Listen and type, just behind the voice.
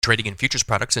Trading in futures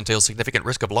products entails significant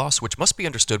risk of loss, which must be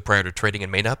understood prior to trading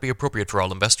and may not be appropriate for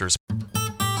all investors.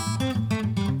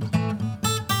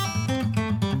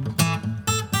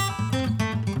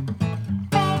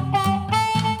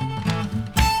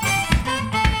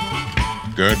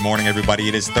 Good morning, everybody.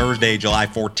 It is Thursday, July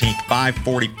 14th,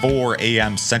 5:44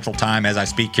 a.m. Central Time as I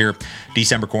speak here.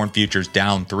 December corn futures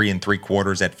down 3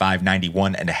 3/4 at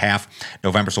 591.5.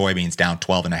 November soybeans down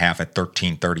 12.5 at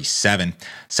 1337.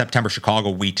 September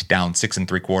Chicago wheat down 6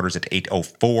 3/4 at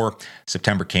 804.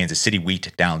 September Kansas City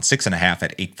wheat down 6.5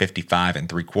 at 855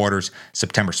 3/4.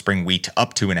 September spring wheat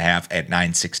up 2.5 at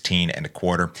 916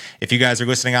 1/4. If you guys are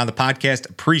listening on the podcast,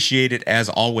 appreciate it as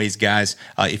always, guys.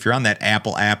 If you're on that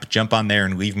Apple app, jump on there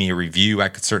and leave me a review. I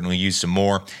could certainly use some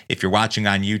more. If you're watching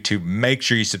on YouTube, make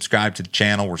sure you subscribe to the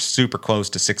channel. We're super close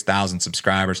to 6,000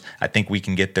 subscribers. I think we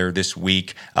can get there this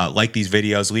week. Like these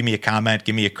videos, leave me a comment,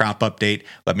 give me a crop update.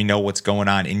 Let me know what's going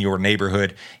on in your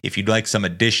neighborhood. If you'd like some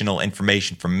additional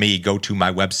information from me, go to my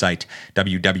website,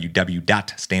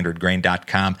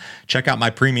 www.standardgrain.com. Check out my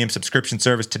premium subscription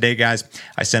service today, guys.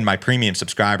 I send my premium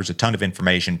subscribers a ton of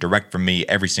information direct from me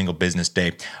every single business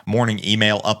day. Morning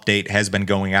email update has been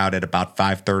going out at about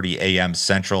 5:30 a.m.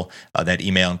 Central. That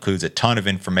email includes a ton of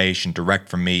information direct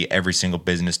from me every single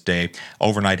business day.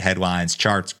 Overnight headlines,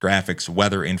 charts, graphics,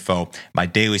 weather info. My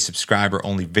daily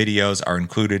subscriber-only videos are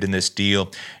included in this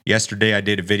deal. Yesterday, I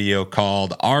did a video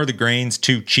called Are the Grains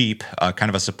Too Cheap? Kind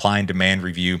of a supply and demand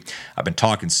review. I've been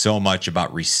talking so much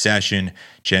about recession,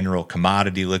 general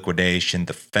commodity liquidation,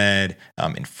 the Fed,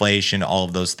 inflation, all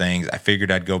of those things. I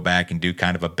figured I'd go back and do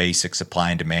kind of a basic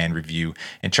supply and demand review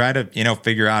and try to,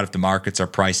 figure out if the markets are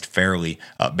priced fairly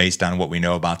based on what we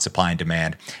know about supply and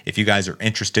demand. If you guys are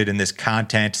interested in this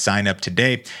content, sign up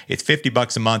today. It's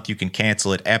 $50 a month. You can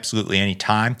cancel it absolutely any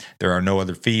time. There are no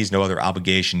other fees, no other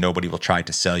obligation. Nobody will try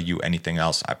to sell you anything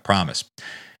else, I promise.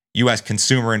 U.S.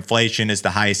 consumer inflation is the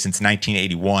highest since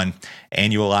 1981.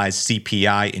 Annualized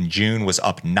CPI in June was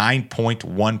up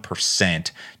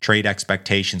 9.1%. Trade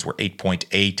expectations were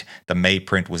 8.8. The May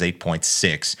print was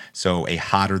 8.6. So a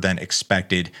hotter than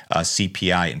expected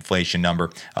CPI inflation number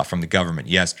from the government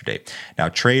yesterday. Now,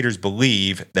 traders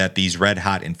believe that these red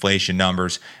hot inflation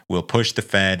numbers will push the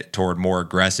Fed toward more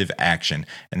aggressive action.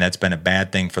 And that's been a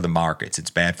bad thing for the markets.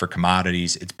 It's bad for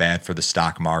commodities. It's bad for the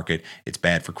stock market. It's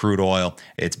bad for crude oil.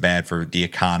 It's bad for the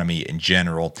economy in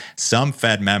general. Some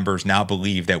Fed members now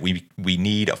believe that we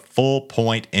need a full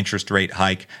point interest rate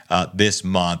hike this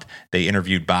month. They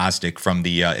interviewed Bostic from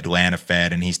the Atlanta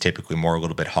Fed, and he's typically more a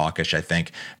little bit hawkish, I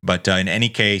think. But in any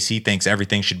case, he thinks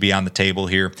everything should be on the table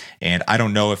here. And I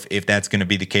don't know if that's going to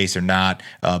be the case or not.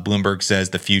 Bloomberg says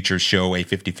the futures show a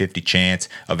 50-50 chance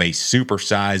of a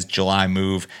supersized July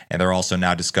move, and they're also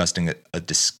now discussing a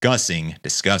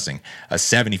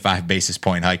 75 basis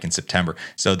point hike in September.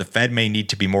 So the Fed may need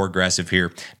to be more aggressive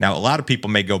here. Now, a lot of people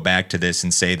may go back to this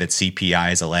and say that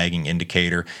CPI is a lagging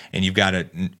indicator, and you've got to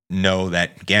know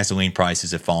that gasoline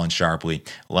prices have fallen sharply.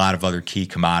 A lot of other key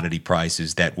commodity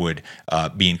prices that would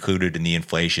be included in the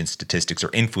inflation statistics or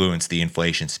influence the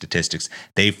inflation statistics,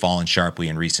 they've fallen sharply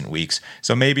in recent weeks.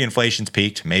 So maybe inflation's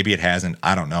peaked, maybe it hasn't,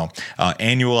 I don't know.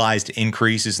 Annualized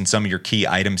increases in some of your key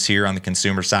items here on the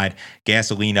consumer side.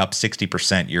 Gasoline up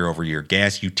 60% year over year.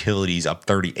 Gas utilities up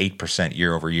 38%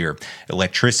 year over year.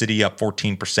 Electricity up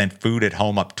 14%. Food at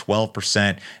home up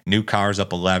 12%. New cars up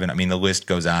 11%. I mean, the list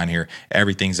goes on here.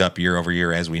 Everything's up year over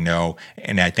year, as we know.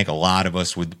 And I think a lot of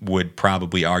us would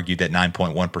probably argue that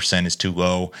 9.1% is too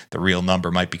low. The real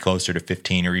number might be closer to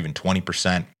 15 or even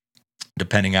 20%,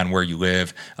 depending on where you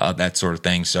live, that sort of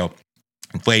thing. So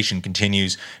inflation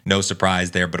continues, no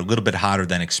surprise there, but a little bit hotter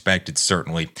than expected,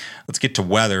 certainly. Let's get to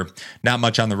weather. Not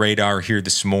much on the radar here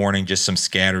this morning, just some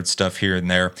scattered stuff here and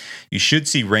there. You should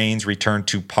see rains return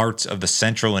to parts of the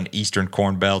central and eastern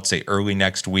corn belt, say early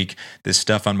next week. This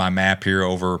stuff on my map here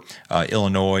over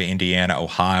Illinois, Indiana,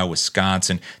 Ohio,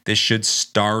 Wisconsin, this should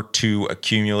start to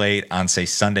accumulate on, say,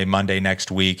 Sunday, Monday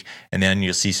next week, and then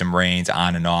you'll see some rains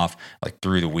on and off like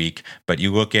through the week. But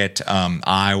you look at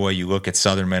Iowa, you look at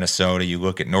southern Minnesota, you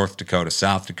look at North Dakota,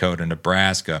 South Dakota,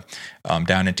 Nebraska,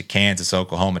 down into Kansas,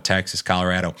 Oklahoma, Texas,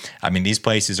 Colorado. I mean, these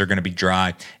places are going to be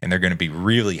dry and they're going to be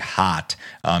really hot.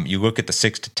 You look at the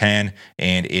 6 to 10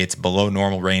 and it's below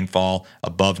normal rainfall,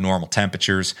 above normal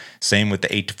temperatures. Same with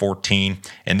the 8 to 14.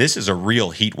 And this is a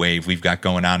real heat wave we've got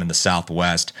going on in the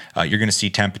Southwest. You're going to see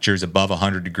temperatures above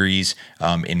 100 degrees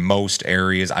in most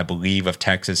areas, I believe, of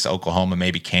Texas, Oklahoma,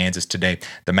 maybe Kansas today.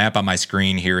 The map on my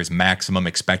screen here is maximum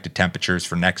expected temperatures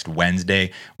for next Wednesday,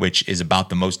 which is about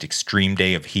the most extreme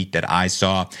day of heat that I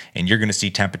saw, and you're going to see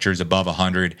temperatures above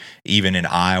 100, even in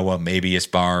Iowa, maybe as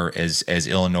far as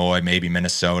Illinois, maybe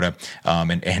Minnesota,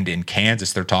 and in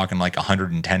Kansas, they're talking like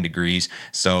 110 degrees.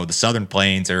 So the Southern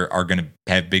Plains are going to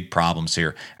have big problems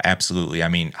here. Absolutely. I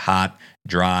mean, hot,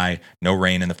 dry, no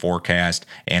rain in the forecast,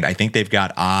 and I think they've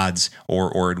got odds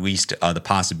or at least the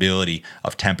possibility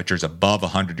of temperatures above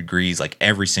 100 degrees like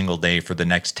every single day for the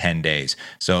next 10 days.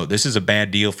 So this is a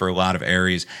bad deal for a lot of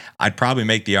areas. I'd probably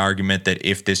make the argument that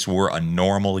if this were a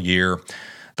normal year,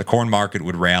 the corn market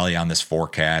would rally on this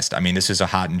forecast. I mean, this is a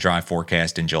hot and dry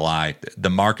forecast in July. The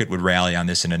market would rally on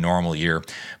this in a normal year,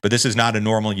 but this is not a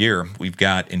normal year. We've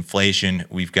got inflation,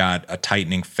 we've got a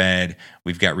tightening Fed,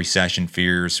 we've got recession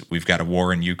fears, we've got a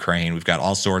war in Ukraine, we've got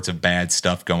all sorts of bad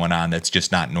stuff going on that's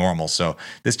just not normal. So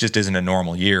this just isn't a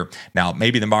normal year. Now,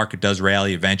 maybe the market does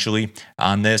rally eventually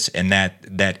on this, and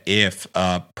that if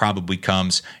probably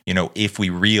comes, if we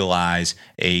realize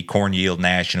a corn yield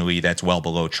nationally that's well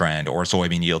below trend, or a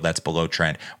soybean yield that's below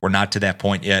trend. We're not to that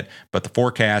point yet, but the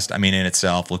forecast, in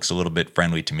itself looks a little bit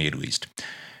friendly to me at least.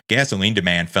 Gasoline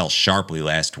demand fell sharply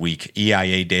last week.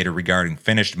 EIA data regarding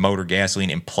finished motor gasoline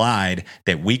implied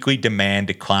that weekly demand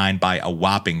declined by a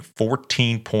whopping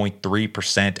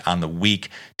 14.3% on the week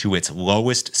to its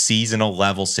lowest seasonal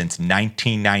level since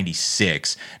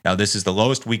 1996. Now, this is the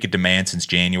lowest week of demand since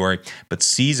January, but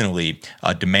seasonally,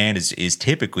 demand is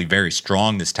typically very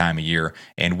strong this time of year,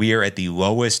 and we are at the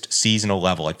lowest seasonal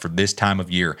level, like for this time of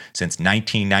year, since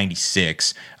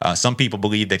 1996. Some people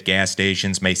believe that gas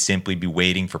stations may simply be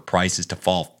waiting for prices to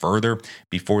fall further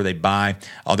before they buy.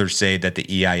 Others say that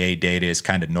the EIA data is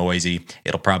kind of noisy.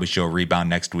 It'll probably show a rebound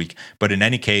next week. But in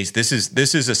any case, this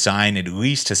is a sign, at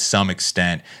least to some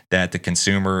extent, that the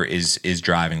consumer is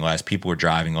driving less. People are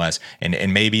driving less.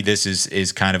 And maybe this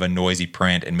is kind of a noisy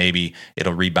print, and maybe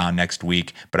it'll rebound next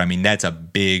week. But that's a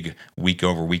big week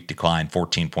over week decline,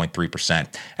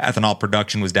 14.3%. Ethanol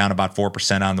production was down about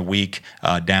 4% on the week,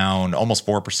 down almost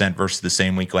 4% versus the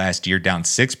same week last year, down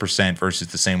 6% versus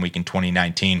the same week in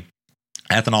 2019.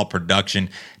 Ethanol production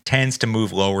tends to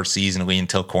move lower seasonally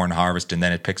until corn harvest, and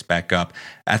then it picks back up.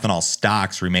 Ethanol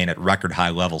stocks remain at record high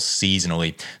levels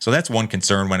seasonally. So that's one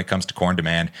concern when it comes to corn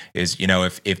demand is,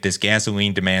 if this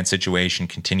gasoline demand situation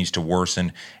continues to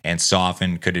worsen and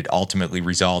soften, could it ultimately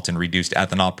result in reduced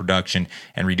ethanol production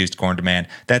and reduced corn demand?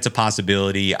 That's a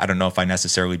possibility. I don't know if I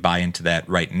necessarily buy into that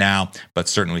right now, but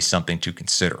certainly something to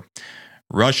consider.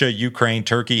 Russia, Ukraine,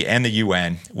 Turkey, and the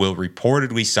UN will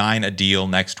reportedly sign a deal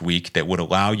next week that would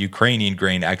allow Ukrainian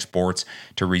grain exports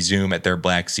to resume at their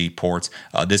Black Sea ports.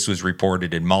 This was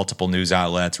reported in multiple news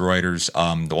outlets. Reuters,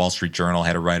 the Wall Street Journal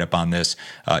had a write-up on this.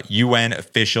 UN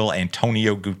official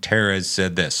Antonio Guterres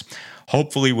said this: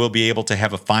 "Hopefully we'll be able to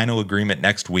have a final agreement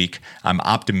next week. I'm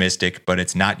optimistic, but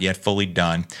it's not yet fully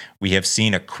done. We have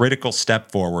seen a critical step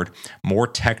forward. More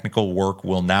technical work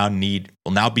will now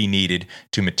be needed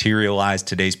to materialize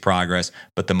today's progress,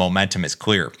 but the momentum is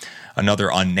clear." Another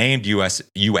unnamed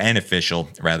UN official,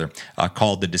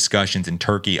 called the discussions in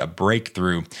Turkey a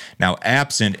breakthrough. Now,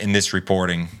 absent in this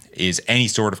reporting is any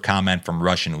sort of comment from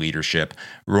Russian leadership.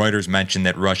 Reuters mentioned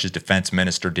that Russia's defense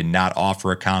minister did not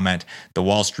offer a comment. The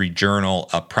Wall Street Journal,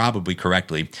 probably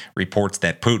correctly, reports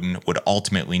that Putin would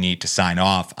ultimately need to sign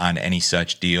off on any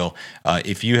such deal.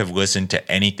 If you have listened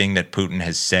to anything that Putin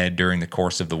has said during the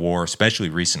course of the war, especially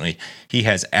recently, he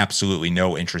has absolutely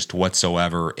no interest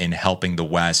whatsoever in helping the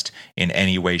West in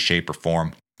any way, shape, or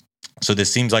form. So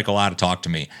this seems like a lot of talk to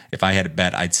me. If I had to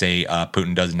bet, I'd say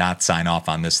Putin does not sign off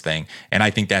on this thing. And I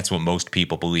think that's what most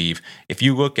people believe. If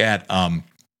you look at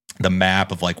the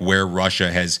map of where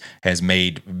Russia has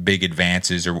made big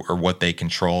advances or what they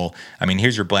control.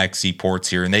 Here's your Black Sea ports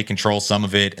here, and they control some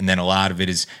of it, and then a lot of it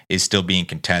is still being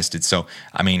contested. So,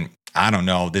 I don't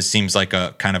know. This seems like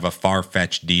a kind of a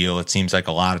far-fetched deal. It seems like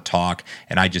a lot of talk,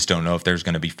 and I just don't know if there's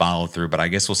going to be follow-through, but I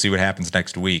guess we'll see what happens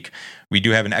next week. We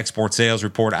do have an export sales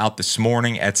report out this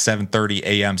morning at 7:30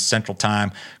 a.m. Central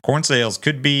Time. Corn sales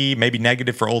could be maybe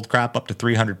negative for old crop, up to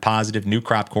 300 positive. New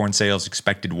crop corn sales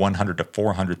expected 100 to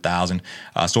 400,000.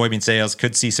 Soybean sales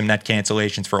could see some net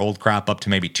cancellations for old crop, up to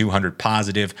maybe 200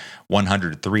 positive,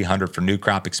 100 to 300 for new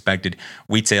crop expected.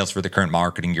 Wheat sales for the current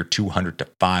marketing year, 200 to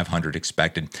 500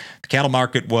 expected. The cattle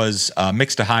market was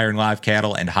mixed to higher in live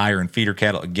cattle and higher in feeder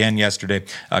cattle again yesterday.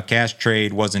 Cash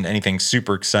trade wasn't anything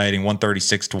super exciting,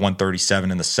 136 to 137.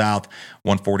 137 in the south,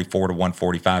 144 to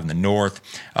 145 in the north.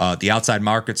 The outside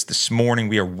markets this morning,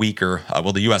 we are weaker.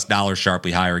 Well, the U.S. dollar is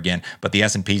sharply higher again, but the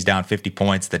S&P is down 50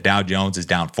 points. The Dow Jones is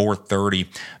down 430.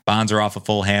 Bonds are off a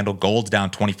full handle. Gold's down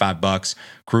 $25.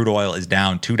 Crude oil is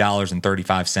down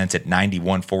 $2.35 at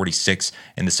 91.46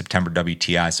 in the September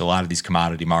WTI. So a lot of these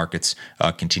commodity markets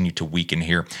continue to weaken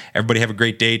here. Everybody have a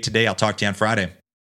great day today. I'll talk to you on Friday.